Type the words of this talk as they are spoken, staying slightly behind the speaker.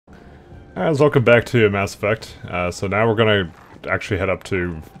Guys, welcome back to Mass Effect. So now we're gonna actually head up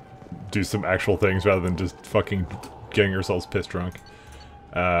to do some actual things rather than just fucking getting ourselves piss drunk.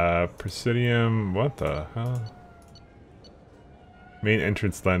 Presidium, what the hell? Main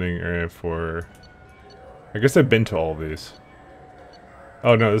entrance landing area for... I guess I've been to all of these.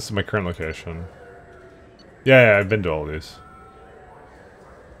 Oh no, this is my current location. Yeah, I've been to all of these.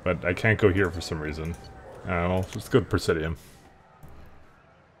 But I can't go here for some reason. Well, let's go to Presidium.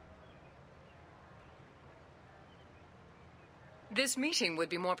 This meeting would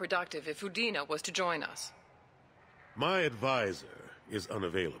be more productive if Udina was to join us. My advisor is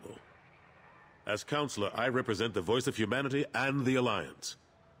unavailable. As counselor, I represent the voice of humanity and the Alliance.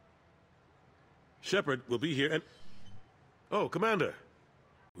 Shepard will be here and... Oh, Commander.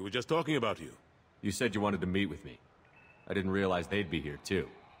 We were just talking about you. You said you wanted to meet with me. I didn't realize they'd be here, too.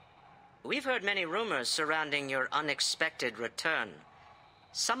 We've heard many rumors surrounding your unexpected return.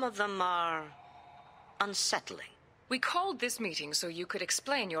 Some of them are... unsettling. We called this meeting so you could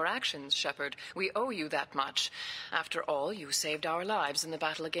explain your actions, Shepard. We owe you that much. After all, you saved our lives in the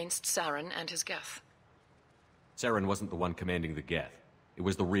battle against Saren and his Geth. Saren wasn't the one commanding the Geth. It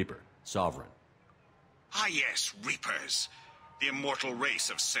was the Reaper, Sovereign. Ah yes, Reapers. The immortal race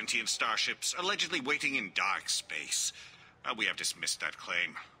of sentient starships allegedly waiting in dark space. We have dismissed that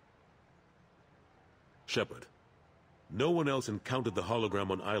claim. Shepard, no one else encountered the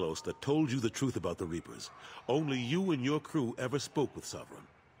hologram on Ilos that told you the truth about the Reapers. Only you and your crew ever spoke with Sovereign.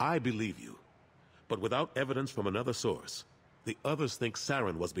 I believe you. But without evidence from another source, the others think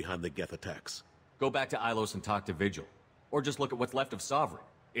Saren was behind the Geth attacks. Go back to Ilos and talk to Vigil. Or just look at what's left of Sovereign.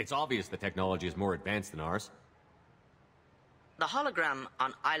 It's obvious the technology is more advanced than ours. The hologram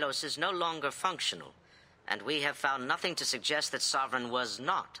on Ilos is no longer functional, and we have found nothing to suggest that Sovereign was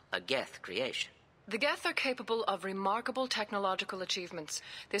not a Geth creation. The Geth are capable of remarkable technological achievements.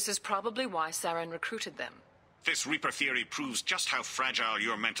 This is probably why Saren recruited them. This Reaper theory proves just how fragile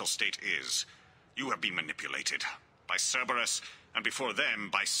your mental state is. You have been manipulated. By Cerberus, and before them,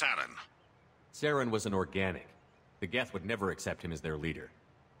 by Saren. Saren was an organic. The Geth would never accept him as their leader.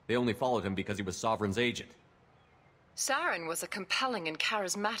 They only followed him because he was Sovereign's agent. Saren was a compelling and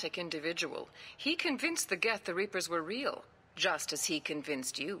charismatic individual. He convinced the Geth the Reapers were real, just as he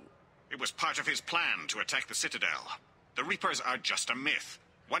convinced you. It was part of his plan to attack the Citadel. The Reapers are just a myth,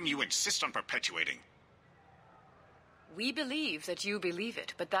 one you insist on perpetuating. We believe that you believe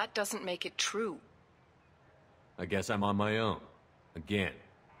it, but that doesn't make it true. I guess I'm on my own. Again.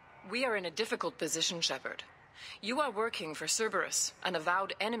 We are in a difficult position, Shepard. You are working for Cerberus, an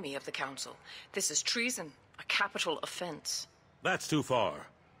avowed enemy of the Council. This is treason, a capital offense. That's too far.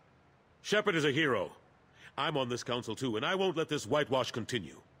 Shepard is a hero. I'm on this council too, and I won't let this whitewash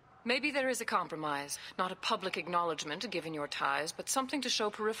continue. Maybe there is a compromise. Not a public acknowledgement given your ties, but something to show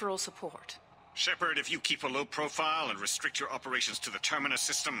peripheral support. Shepard, if you keep a low profile and restrict your operations to the Terminus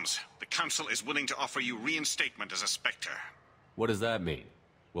systems, the Council is willing to offer you reinstatement as a Spectre. What does that mean?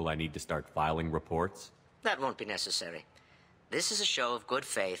 Will I need to start filing reports? That won't be necessary. This is a show of good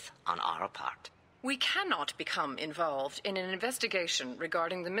faith on our part. We cannot become involved in an investigation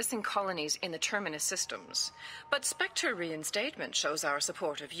regarding the missing colonies in the Terminus systems. But Spectre reinstatement shows our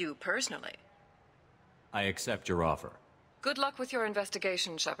support of you personally. I accept your offer. Good luck with your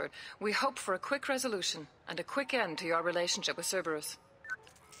investigation, Shepard. We hope for a quick resolution and a quick end to your relationship with Cerberus.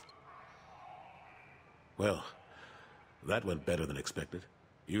 Well, that went better than expected.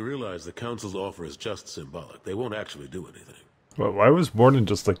 You realize the Council's offer is just symbolic. They won't actually do anything. Well, why was Morden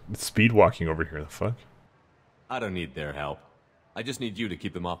just like speed walking over here? The fuck? I don't need their help. I just need you to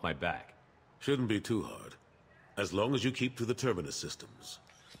keep them off my back. Shouldn't be too hard. As long as you keep to the Terminus systems.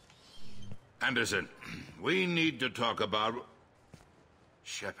 Anderson, we need to talk about...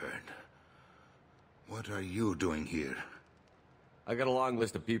 Shepard, what are you doing here? I got a long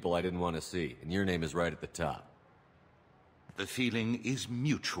list of people I didn't want to see, and your name is right at the top. The feeling is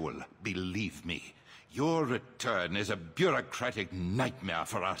mutual, believe me. Your return is a bureaucratic nightmare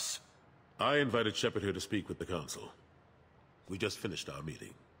for us. I invited Shepard here to speak with the Council. We just finished our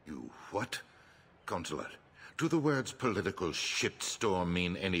meeting. You what? Counselor, do the words political shitstorm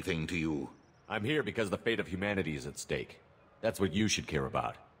mean anything to you? I'm here because the fate of humanity is at stake. That's what you should care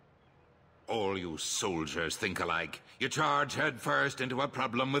about. All you soldiers think alike. You charge headfirst into a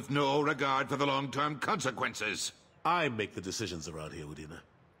problem with no regard for the long-term consequences. I make the decisions around here, Udina.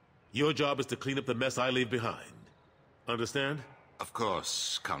 Your job is to clean up the mess I leave behind. Understand? Of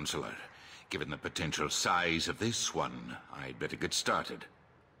course, Counselor. Given the potential size of this one, I'd better get started.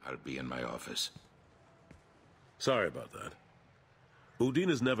 I'll be in my office. Sorry about that.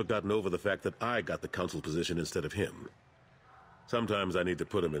 Udina's never gotten over the fact that I got the Council position instead of him. Sometimes I need to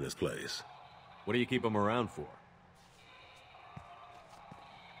put him in his place. What do you keep him around for?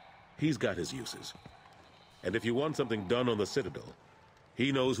 He's got his uses. And if you want something done on the Citadel,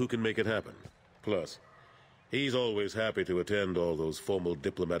 he knows who can make it happen. Plus, he's always happy to attend all those formal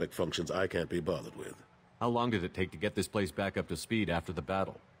diplomatic functions I can't be bothered with. How long did it take to get this place back up to speed after the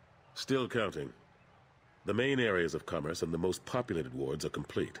battle? Still counting. The main areas of commerce and the most populated wards are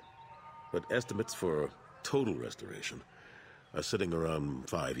complete. But estimates for total restoration are sitting around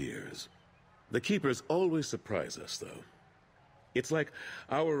 5 years. The Keepers always surprise us, though. It's like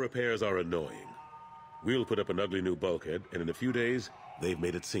our repairs are annoying. We'll put up an ugly new bulkhead, and in a few days, they've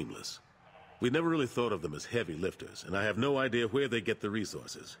made it seamless. We never really thought of them as heavy lifters, and I have no idea where they get the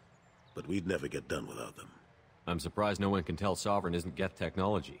resources. But we'd never get done without them. I'm surprised no one can tell Sovereign isn't Geth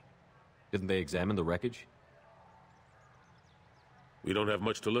technology. Didn't they examine the wreckage? We don't have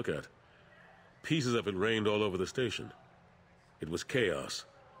much to look at. Pieces of it rained all over the station. It was chaos,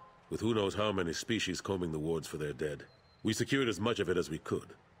 with who knows how many species combing the wards for their dead. We secured as much of it as we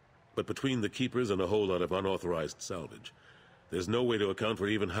could. But between the Keepers and a whole lot of unauthorized salvage, there's no way to account for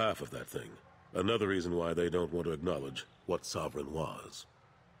even half of that thing. Another reason why they don't want to acknowledge what Sovereign was.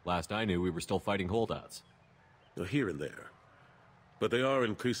 Last I knew, we were still fighting holdouts. Here and there. But they are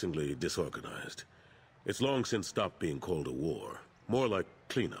increasingly disorganized. It's long since stopped being called a war. More like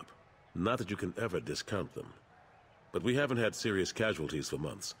cleanup. Not that you can ever discount them. But we haven't had serious casualties for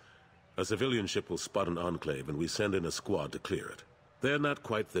months. A civilian ship will spot an enclave and we send in a squad to clear it. They're not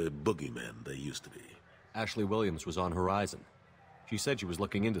quite the boogeymen they used to be. Ashley Williams was on Horizon. She said she was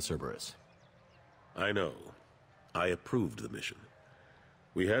looking into Cerberus. I know. I approved the mission.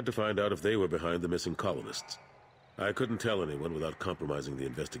 We had to find out if they were behind the missing colonists. I couldn't tell anyone without compromising the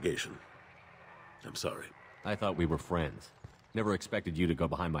investigation. I'm sorry. I thought we were friends. Never expected you to go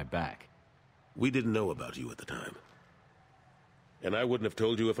behind my back. We didn't know about you at the time. And I wouldn't have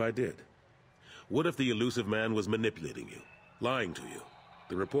told you if I did. What if the elusive man was manipulating you? Lying to you?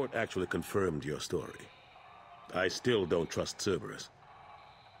 The report actually confirmed your story. I still don't trust Cerberus.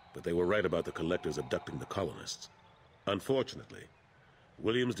 But they were right about the collectors abducting the colonists. Unfortunately,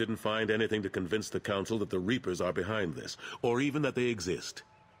 Williams didn't find anything to convince the Council that the Reapers are behind this, or even that they exist.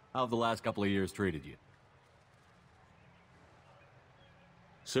 How have the last couple of years treated you?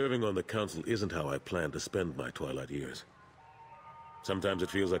 Serving on the Council isn't how I plan to spend my twilight years. Sometimes it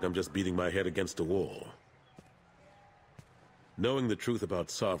feels like I'm just beating my head against a wall. Knowing the truth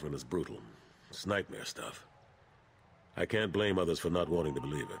about Sovereign is brutal. It's nightmare stuff. I can't blame others for not wanting to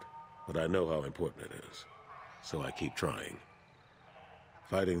believe it, but I know how important it is. So I keep trying.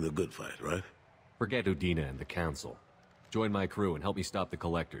 Fighting the good fight, right? Forget Udina and the Council. Join my crew and help me stop the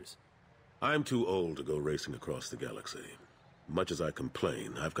Collectors. I'm too old to go racing across the galaxy. Much as I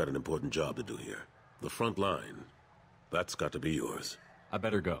complain, I've got an important job to do here. The front line. That's got to be yours. I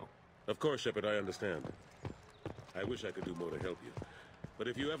better go. Of course, Shepard, I understand. I wish I could do more to help you. But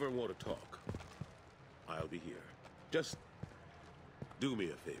if you ever want to talk, I'll be here. Just do me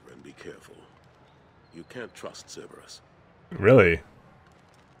a favor and be careful. You can't trust Cerberus. Really?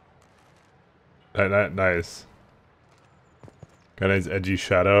 Nice. Got a nice edgy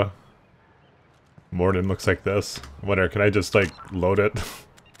shadow. Morden looks like this. Wonder, can I just like load it?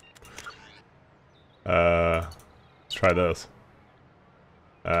 Let's try this.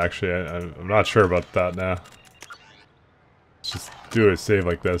 Actually, I'm not sure about that now. Let's just do a save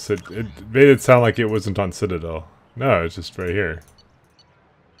like this. It made it sound like it wasn't on Citadel. No, it's just right here.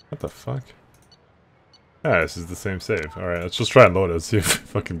 What the fuck? Yeah, this is the same save. Alright, let's just try and load it, see if we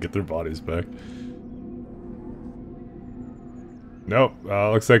fucking get their bodies back. Nope,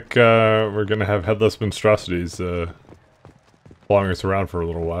 looks like we're gonna have headless monstrosities following us around for a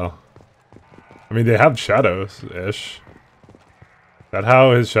little while. I mean, they have shadows-ish. Is that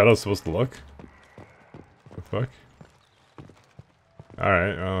how his shadow's supposed to look? The fuck?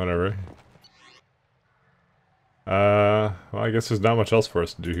 Alright, well, whatever. Well, I guess there's not much else for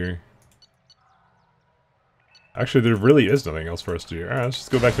us to do here. Actually, there really is nothing else for us to do. Alright, let's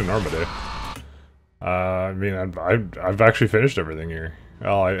just go back to Normandy. I mean, I've actually finished everything here.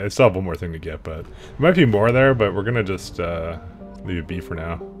 Well, I still have one more thing to get, but there might be more there, but we're gonna just leave it be for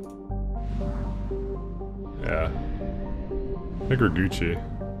now. Yeah. I think we're Gucci.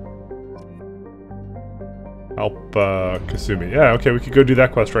 Help Kasumi. Yeah, okay, we could go do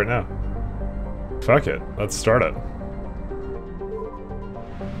that quest right now. Fuck it, let's start it.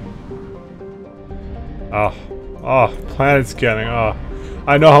 Oh, planet scanning. Oh,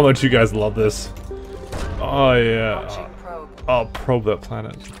 I know how much you guys love this. Oh yeah. I'll probe that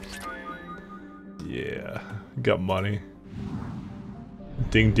planet. Yeah, got money.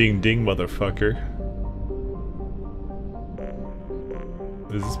 Ding ding ding, motherfucker.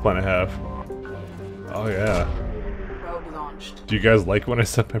 What does this planet have? Oh yeah. Probe launched. Do you guys like when I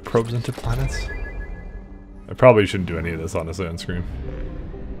set my probes into planets? I probably shouldn't do any of this, honestly, on screen.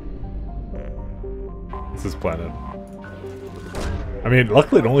 It's this planet. I mean,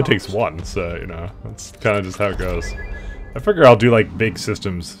 luckily it only takes one, so, you know, that's kind of just how it goes. I figure I'll do, like, big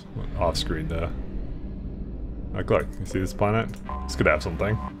systems off-screen, though. Like, look, you see this planet? This could have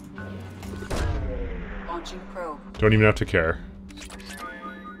something. Launching probe. Don't even have to care.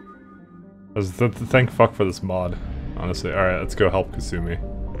 Thank fuck for this mod, honestly. Alright, let's go help Kasumi.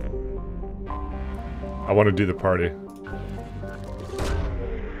 I want to do the party.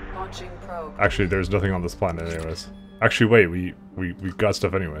 Launching probe. Actually, there's nothing on this planet anyways. Actually, wait, we got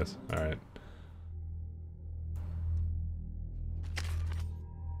stuff anyways. Alright.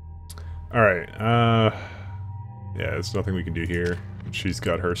 Alright, yeah, there's nothing we can do here. She's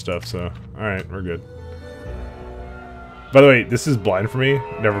got her stuff, so... Alright, we're good. By the way, this is blind for me.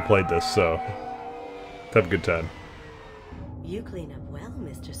 Never played this, so... Have a good time. You clean up well,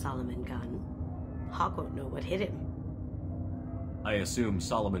 Mr. Solomon Gunn. Hawk won't know what hit him. I assume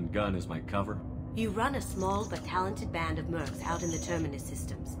Solomon Gunn is my cover? You run a small but talented band of mercs out in the Terminus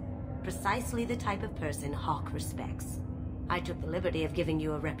systems. Precisely the type of person Hawk respects. I took the liberty of giving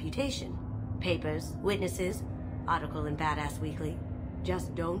you a reputation. Papers, witnesses, article in Badass Weekly.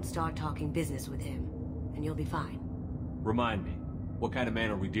 Just don't start talking business with him, and you'll be fine. Remind me, what kind of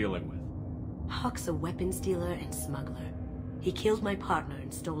man are we dealing with? Hawk's a weapons dealer and smuggler. He killed my partner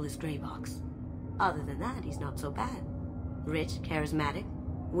and stole his gray box. Other than that, he's not so bad. Rich, charismatic,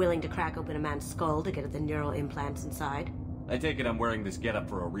 willing to crack open a man's skull to get at the neural implants inside. I take it I'm wearing this getup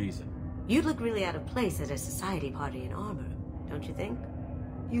for a reason. You'd look really out of place at a society party in armor, don't you think?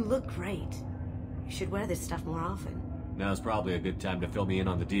 You look great. You should wear this stuff more often. Now's probably a good time to fill me in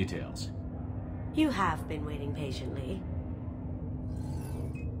on the details. You have been waiting patiently.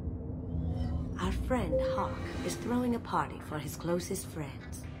 Our friend Hawk is throwing a party for his closest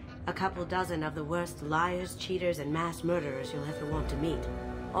friends. A couple dozen of the worst liars, cheaters, and mass murderers you'll ever want to meet.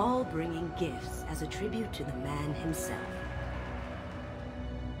 All bringing gifts as a tribute to the man himself.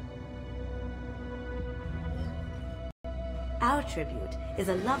 Our tribute is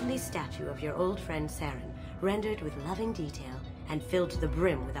a lovely statue of your old friend Saren, rendered with loving detail and filled to the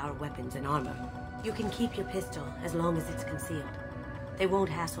brim with our weapons and armor. You can keep your pistol as long as it's concealed. They won't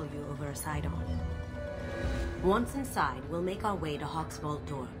hassle you over a side-on. Once inside, we'll make our way to Hawk's vault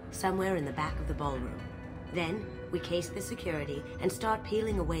door, somewhere in the back of the ballroom. Then, we case the security and start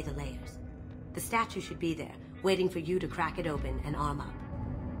peeling away the layers. The statue should be there, waiting for you to crack it open and arm up.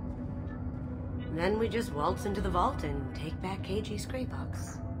 Then we just waltz into the vault and take back KG's gray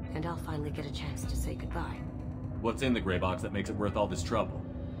box. And I'll finally get a chance to say goodbye. What's in the gray box that makes it worth all this trouble?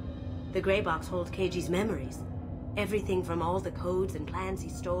 The gray box holds KG's memories. Everything from all the codes and plans he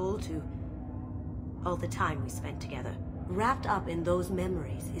stole to all the time we spent together. Wrapped up in those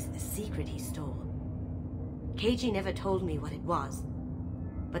memories is the secret he stole. KG never told me what it was,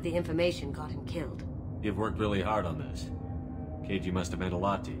 but the information got him killed. You've worked really hard on this. KG must have meant a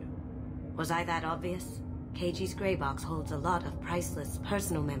lot to you. Was I that obvious? KG's gray box holds a lot of priceless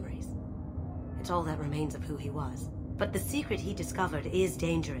personal memories. It's all that remains of who he was. But the secret he discovered is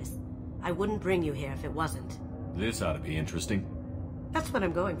dangerous. I wouldn't bring you here if it wasn't. This ought to be interesting. That's what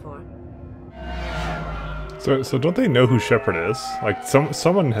I'm going for. So don't they know who Shepard is? Like,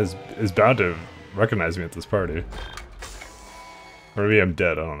 someone is bound to recognize me at this party. Or maybe I'm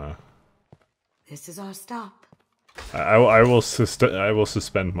dead, I don't know. This is our stop. I will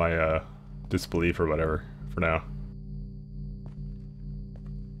suspend my disbelief or whatever for now.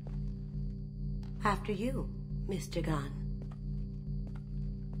 After you, Mr. Gunn.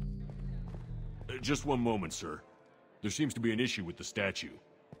 Just one moment, sir. There seems to be an issue with the statue.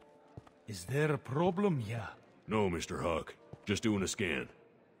 Is there a problem here? No, Mr. Hawk. Just doing a scan.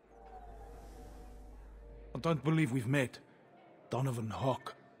 I don't believe we've met. Donovan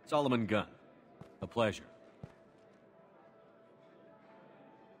Hawk. Solomon Gunn. A pleasure.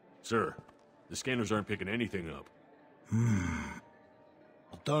 Sir, the scanners aren't picking anything up.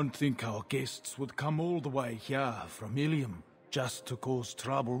 I don't think our guests would come all the way here from Ilium just to cause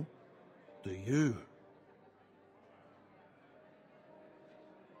trouble. Do you?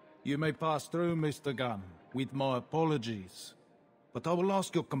 You may pass through, Mr. Gunn, with my apologies. But I will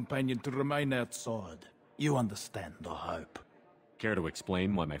ask your companion to remain outside. You understand, I hope. Care to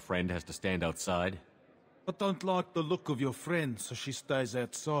explain why my friend has to stand outside? I don't like the look of your friend, so she stays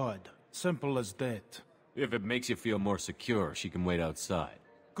outside. Simple as that. If it makes you feel more secure, she can wait outside.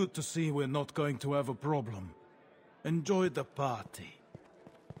 Good to see we're not going to have a problem. Enjoy the party.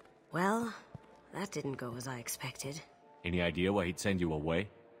 Well, that didn't go as I expected. Any idea why he'd send you away?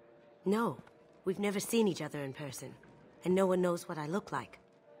 No, we've never seen each other in person, and no one knows what I look like.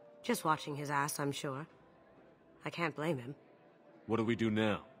 Just watching his ass, I'm sure. I can't blame him. What do we do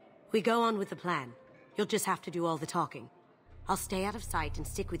now? We go on with the plan. You'll just have to do all the talking. I'll stay out of sight and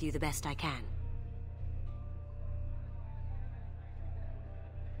stick with you the best I can.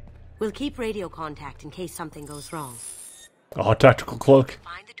 We'll keep radio contact in case something goes wrong. Oh, tactical cloak.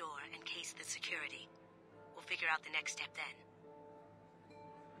 Find the door and case the security. We'll figure out the next step then.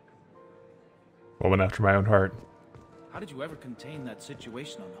 Woman after my own heart. How did you ever contain that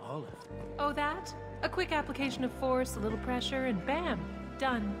situation on Olive? Oh, that? A quick application of force, a little pressure, and bam!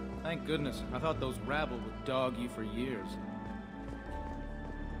 Done. Thank goodness. I thought those rabble would dog you for years.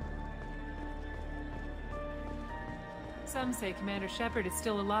 Some say Commander Shepard is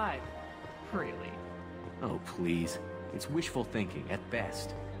still alive. Really? Oh, please. It's wishful thinking, at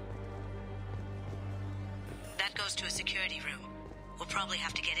best. That goes to a security room. We'll probably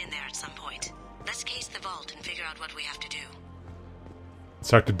have to get in there at some point. Let's case the vault and figure out what we have to do. Let's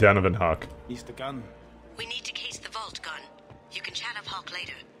talk to Donovan Hawk. Mr. Gunn. We need to case the vault, Gunn. You can chat up Hawk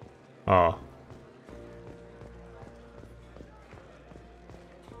later. Ah.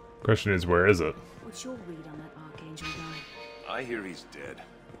 Question is, where is it? What's your read on that Archangel guy? I hear he's dead.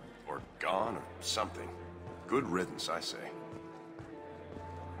 Or gone, or something. Good riddance, I say.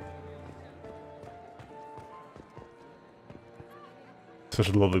 Such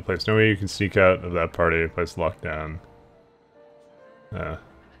a lovely place. No way you can sneak out of that party. Place locked down.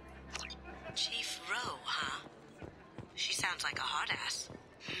 Chief Rowe, huh? She sounds like a hard ass.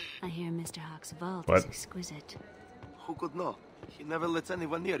 I hear Mr. Hawk's vault What? is exquisite. Who could know? He never lets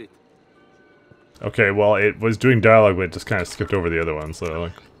anyone near it. Okay, well, it was doing dialogue, but it just kind of skipped over the other one, so,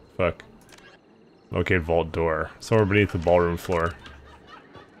 like, fuck. Locate vault door. Somewhere beneath the ballroom floor.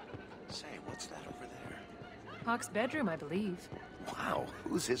 Say, what's that over there? Hawk's bedroom, I believe. Wow,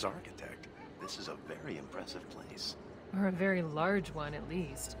 who's his architect? This is a very impressive place. Or a very large one, at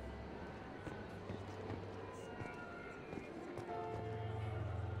least.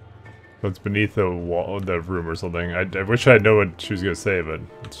 So it's beneath the wall, the room or something. I wish I know what she was gonna say, but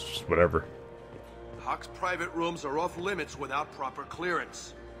it's just whatever. Hawk's private rooms are off limits without proper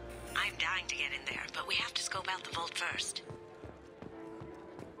clearance. I'm dying to get in there, but we have to scope out the vault first.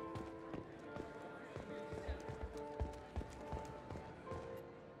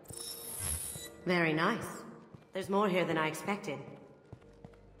 Very nice. There's more here than I expected.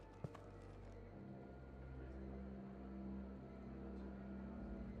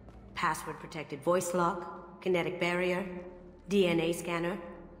 Password-protected voice lock, kinetic barrier, DNA scanner.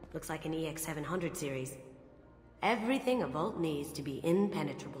 Looks like an EX700 series. Everything a vault needs to be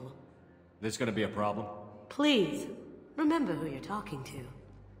impenetrable. This gonna be a problem? Please, remember who you're talking to.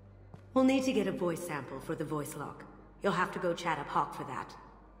 We'll need to get a voice sample for the voice lock. You'll have to go chat up Hawk for that.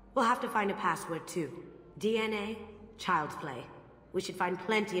 We'll have to find a password too. DNA, child's play. We should find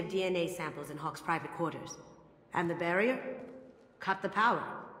plenty of DNA samples in Hawk's private quarters. And the barrier? Cut the power.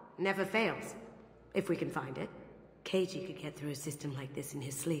 Never fails. If we can find it. KG could get through a system like this in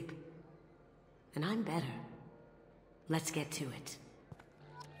his sleep. And I'm better. Let's get to it.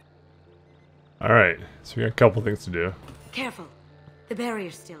 Alright, so we got a couple things to do. Careful. The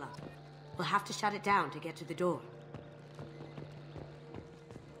barrier's still up. We'll have to shut it down to get to the door.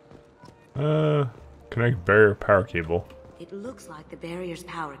 Connect barrier power cable. It looks like the barrier's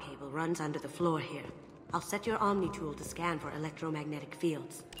power cable runs under the floor here. I'll set your Omni tool to scan for electromagnetic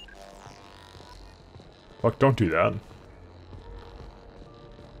fields. Fuck, don't do that.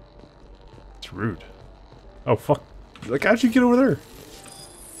 It's rude. Oh, fuck. Like, how'd you get over there?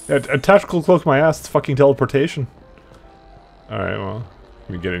 Yeah, a tactical cloak my ass, it's fucking teleportation. Alright, well,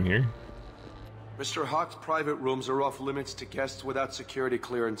 can we get in here? Mr. Hawk's private rooms are off limits to guests without security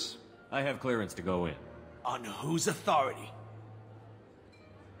clearance. I have clearance to go in. On whose authority?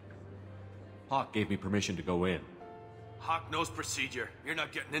 Hawk gave me permission to go in. Hawk knows procedure. You're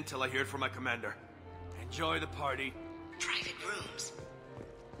not getting in till I hear it from my commander. Enjoy the party. Private rooms.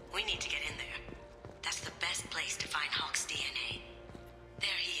 We need to get in there. That's the best place to find Hawk's DNA. There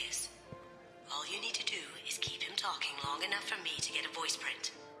he is. All you need to do is keep him talking long enough for me to get a voice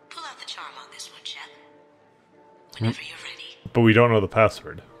print. Pull out the charm on this one, Shep. Whenever you're ready. But we don't know the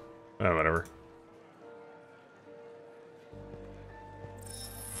password. Oh, whatever.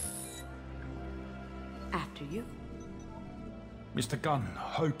 After you. Mr. Gunn,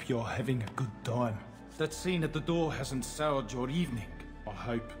 hope you're having a good time. That scene at the door hasn't soured your evening, I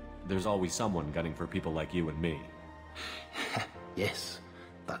hope. There's always someone gunning for people like you and me. Yes,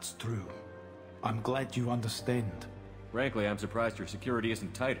 that's true. I'm glad you understand. Frankly, I'm surprised your security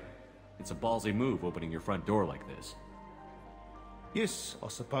isn't tighter. It's a ballsy move opening your front door like this. Yes, I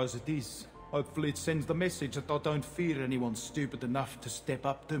suppose it is. Hopefully it sends the message that I don't fear anyone stupid enough to step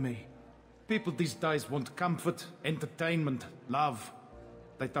up to me. People these days want comfort, entertainment, love.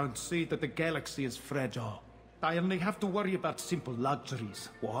 They don't see that the galaxy is fragile. They only have to worry about simple luxuries.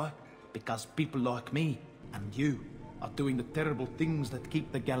 Why? Because people like me and you are doing the terrible things that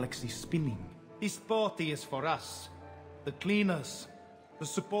keep the galaxy spinning. This party is for us, the cleaners, the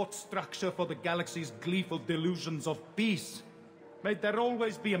support structure for the galaxy's gleeful delusions of peace. May there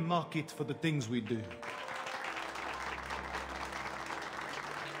always be a market for the things we do.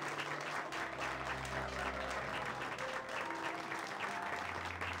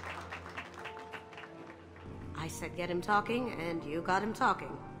 I said get him talking, and you got him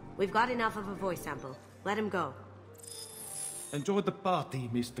talking. We've got enough of a voice sample. Let him go. Enjoy the party,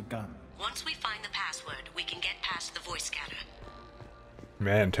 Mr. Gunn. Once we find the password, we can get past the voice scanner.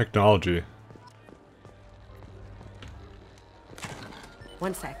 Man, technology.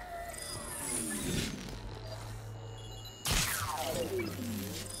 One sec.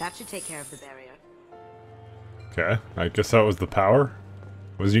 That should take care of the barrier. Okay, I guess that was the power?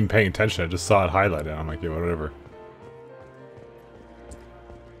 I wasn't even paying attention, I just saw it highlighted. I'm like, yeah, whatever.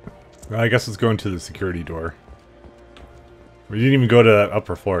 Well, I guess let's go into the security door. We didn't even go to that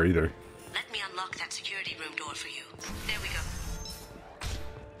upper floor either. Let me unlock that security room door for you. There we go.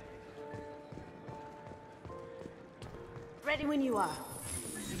 Ready when you are.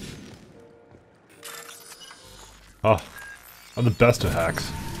 Oh, I'm the best at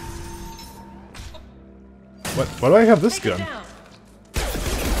hacks. Why do I have this gun?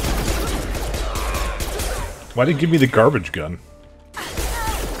 Why didn't it give me the garbage gun?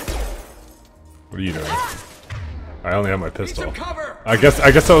 What are you doing? I only have my pistol. I guess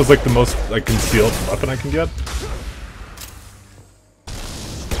that was like the most like concealed weapon I can get.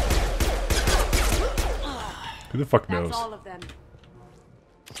 Who the fuck knows? All of them.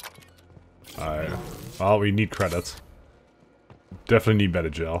 Alright. Well, we need credits. Definitely need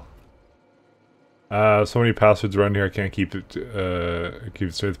Metagel. So many passwords around here I can't keep it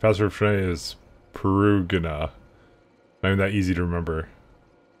straight. The password for me is Perugina. Not even that easy to remember.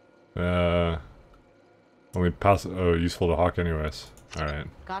 Only useful to Hawk anyways. Alright.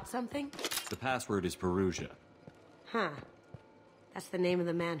 Got something? The password is Perugia. Huh. That's the name of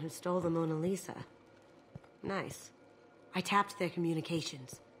the man who stole the Mona Lisa. Nice. I tapped their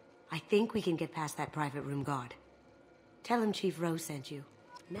communications. I think we can get past that private room guard. Tell him Chief Rose sent you.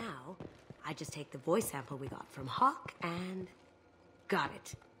 Now, I just take the voice sample we got from Hawk and... got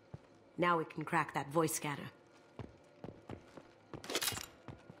it. Now we can crack that voice scanner.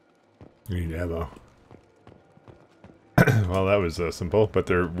 We need ammo. Well, that was simple, but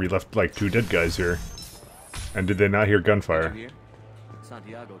we left like 2 dead guys here. And did they not hear gunfire?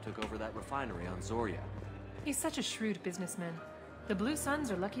 Santiago took over that refinery on Zoria. He's such a shrewd businessman. The Blue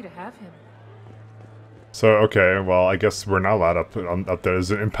Suns are lucky to have him. So, okay, well, I guess we're not allowed up there.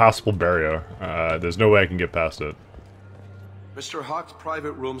 There's an impassable barrier. There's no way I can get past it. Mr. Hawk's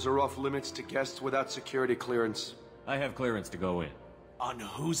private rooms are off limits to guests without security clearance. I have clearance to go in. On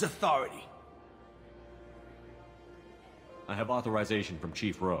whose authority? I have authorization from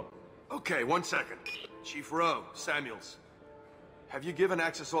Chief Rowe. Okay, 1 second. Chief Rowe, Samuels. Have you given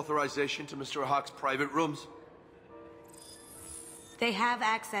access authorization to Mr. Hawk's private rooms? They have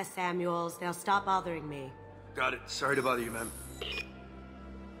access, Samuels. They'll stop bothering me. Got it. Sorry to bother you, ma'am.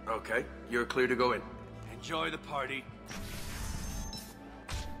 Okay, you're clear to go in. Enjoy the party.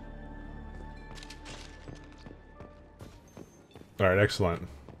 Alright, excellent.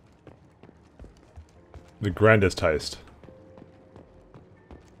 The grandest heist.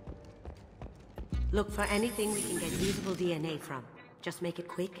 Look for anything we can get usable DNA from. Just make it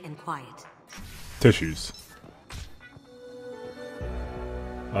quick and quiet. Tissues.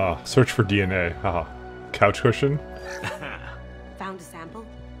 Search for DNA. Haha. Couch cushion? Found a sample?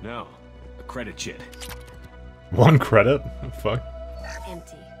 No. A credit chit. 1 credit? Fuck.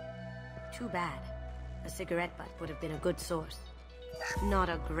 Empty. Too bad. A cigarette butt would have been a good source. Not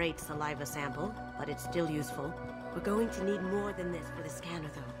a great saliva sample, but it's still useful. We're going to need more than this for the scanner,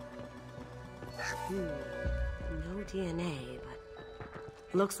 though. No DNA,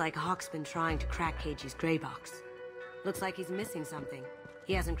 but... looks like Hawk's been trying to crack Keiji's gray box. Looks like he's missing something.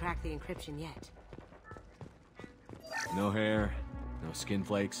 He hasn't cracked the encryption yet. No hair, no skin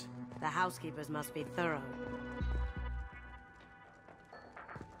flakes. The housekeepers must be thorough.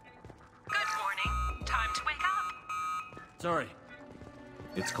 Good morning. Time to wake up. Sorry.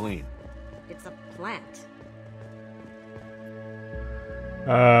 It's clean. It's a plant.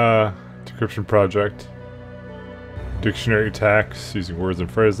 Decryption project. Dictionary attacks using words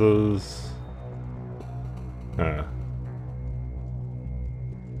and phrases.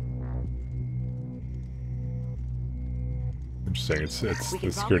 Interesting. It's We the can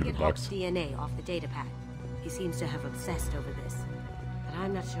probably security get box. Hawk's DNA off the data pad. He seems to have obsessed over this. But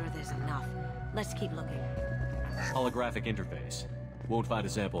I'm not sure there's enough. Let's keep looking. Holographic interface. Won't find a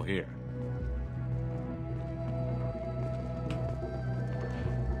sample here.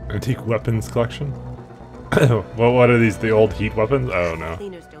 Antique weapons collection. Well, what are these? The old heat weapons? Oh no.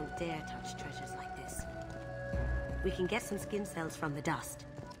 Cleaners don't dare touch treasures like this. We can get some skin cells from the dust.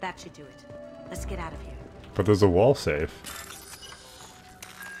 That should do it. Let's get out of here. But there's a wall safe.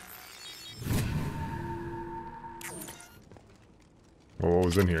 Well, what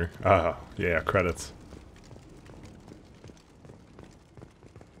was in here? Ah, yeah, credits.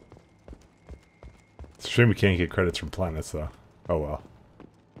 It's a shame we can't get credits from planets, though. Oh well.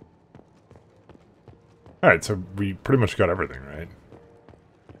 Alright, so we pretty much got everything, right?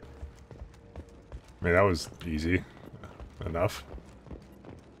 I mean, that was easy enough.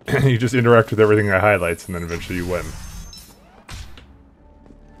 You just interact with everything that highlights, and then eventually you win.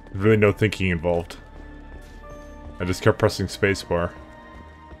 There's really no thinking involved. I just kept pressing spacebar.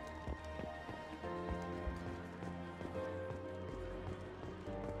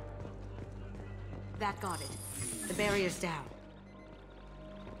 That got it. The barrier's down.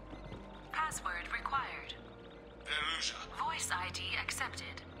 Password required. Voice ID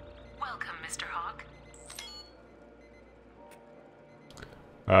accepted. Welcome, Mr. Hawk.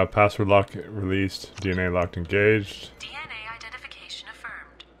 Password lock released. DNA locked engaged. DNA identification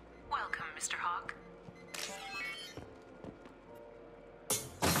affirmed. Welcome, Mr. Hawk.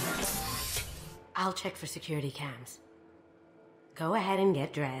 I'll check for security cams. Go ahead and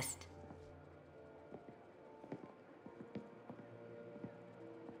get dressed.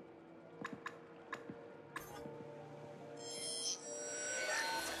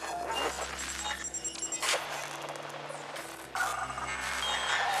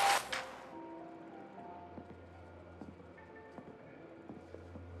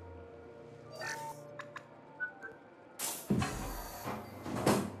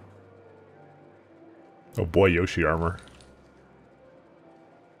 Oh boy, Yoshi armor.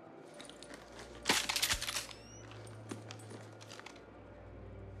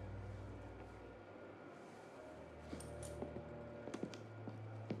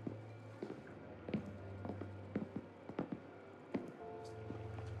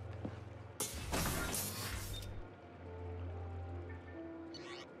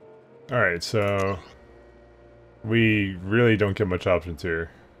 Alright, so we really don't get much options here.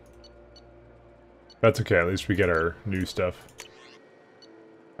 That's okay, at least we get our new stuff.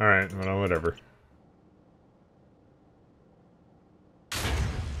 Alright, well, whatever.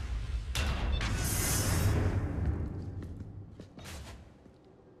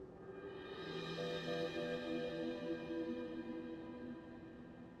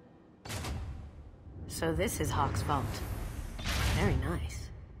 So this is Hawk's vault. Very nice.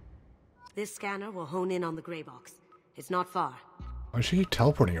 This scanner will hone in on the gray box. It's not far. Why is she keep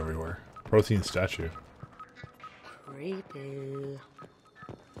teleporting everywhere? Protein statue. Creepy.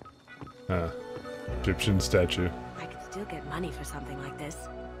 Egyptian statue. I could still get money for something like this,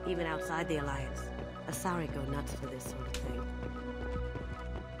 even outside the Alliance. Asari go nuts for this sort of thing.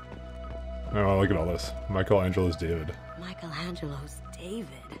 Oh, look at all this. Michelangelo's David. Michelangelo's David.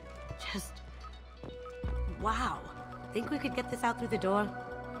 Just... wow. Think we could get this out through the door?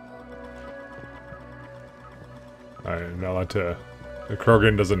 I'm not allowed to... The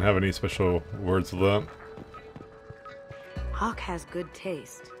Krogan doesn't have any special words for that. Hawk has good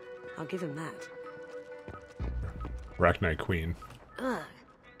taste. I'll give him that. Arachnite Queen. Ugh.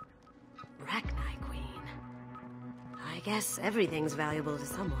 Arachnite Queen. I guess everything's valuable to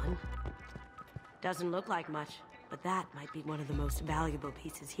someone. Doesn't look like much, but that might be one of the most valuable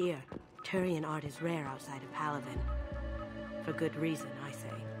pieces here. Turian art is rare outside of Palaven. For good reason, I say.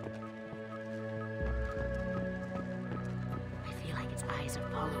 I feel like its eyes are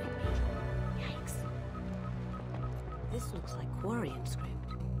following me. Yikes. This looks like Quarian script.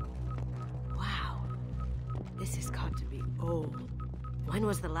 Wow. This has got to be old. When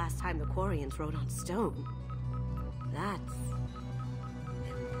was the last time the Quarians wrote on stone? That's...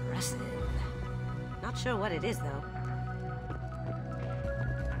 impressive. Not sure what it is, though.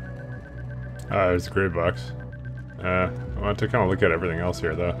 There's a gray box. I want to kind of look at everything else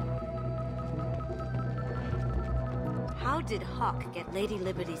here, though. How did Hawk get Lady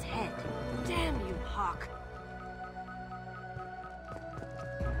Liberty's head? Damn you, Hawk!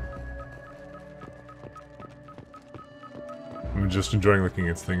 I'm just enjoying looking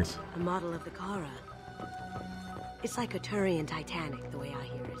at things. A model of the Kara. It's like a Turian Titanic, the way I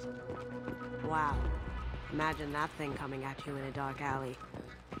hear it. Wow. Imagine that thing coming at you in a dark alley.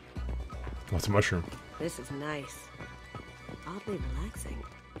 Lots of mushroom. This is nice. oddly relaxing.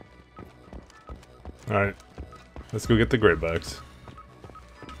 Alright. Let's go get the great bags.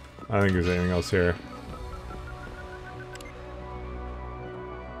 I don't think there's anything else here.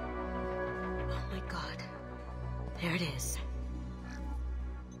 Oh my god. There it is.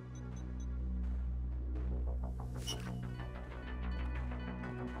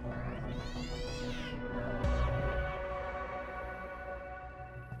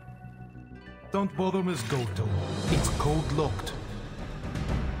 Don't bother, Miss Goto. It's code-locked.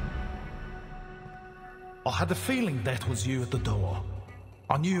 I had a feeling that was you at the door.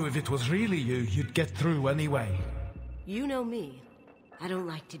 I knew if it was really you, you'd get through anyway. You know me. I don't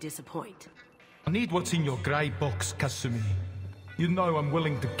like to disappoint. I need what's in your grey box, Kasumi. You know I'm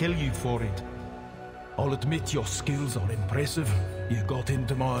willing to kill you for it. I'll admit your skills are impressive. You got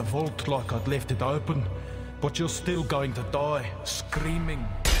into my vault like I'd left it open, but you're still going to die, screaming.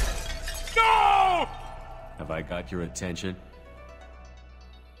 No! Have I got your attention?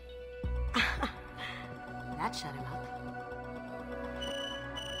 That shut him up.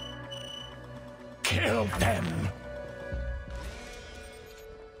 Kill them!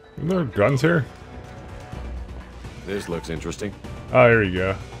 Are there guns here? This looks interesting. Oh, here you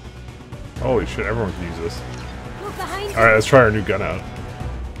go. Holy shit, everyone can use this. Look behind you. Alright, let's try our new gun out.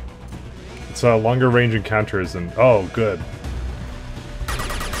 It's longer range encounters and... Oh, good.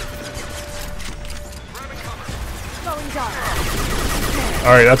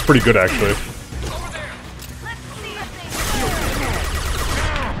 Alright, that's pretty good actually.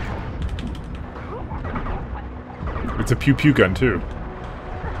 It's a pew-pew gun too.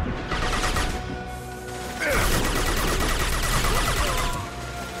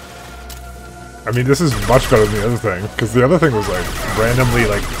 I mean, this is much better than the other thing, because the other thing was like randomly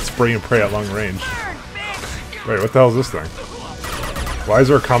like spray and pray at long range. Wait, what the hell is this thing? Why is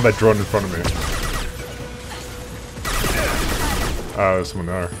there a combat drone in front of me? Oh, there's someone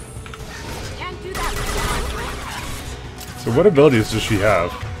there. So what abilities does she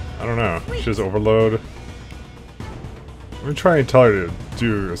have? I don't know. She has overload. I'm gonna try and tell her to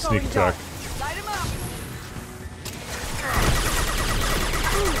do a sneak attack.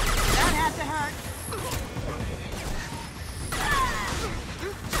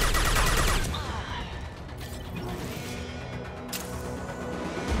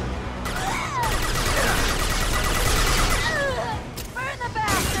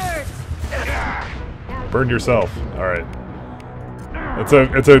 Burn yourself. Alright.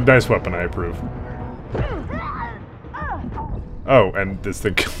 It's a nice weapon, I approve. Oh, and this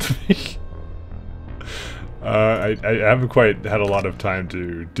thing killed me. I haven't quite had a lot of time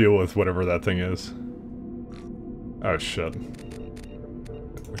to deal with whatever that thing is. Oh shit.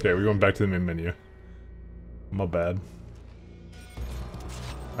 Okay, we're going back to the main menu. My bad.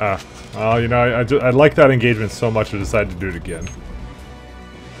 Well, you know, I like that engagement so much I decided to do it again.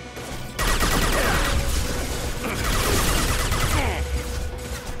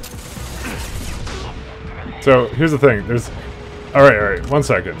 So, here's the thing, there's... Alright, 1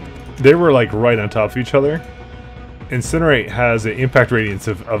 second. They were like right on top of each other. Incinerate has an impact radius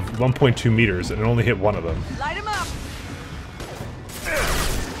of 1.2 meters and it only hit one of them. Light him up!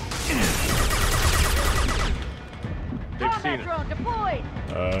 They've seen it. Drone deployed!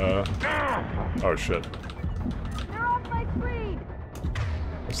 Oh shit. They're off my screen!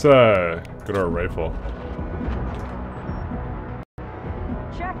 Let's go to our rifle.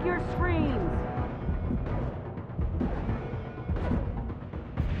 Check your screens!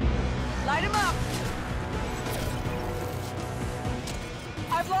 Light him up!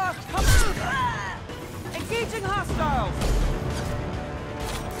 I've lost cover! Engaging hostiles!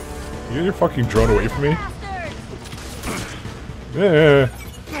 You get your fucking drone away from me? Yeah.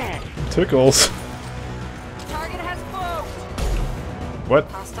 Tickles. Target has flow! What?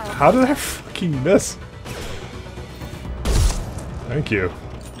 How did I fucking miss? Thank you.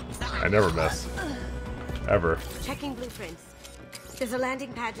 I never miss. Ever. Checking blueprints. There's a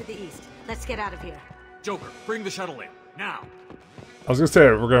landing pad to the east. Let's get out of here. Joker, bring the shuttle in. Now! I was gonna say,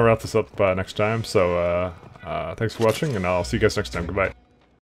 we're gonna wrap this up next time, so thanks for watching, and I'll see you guys next time. Goodbye.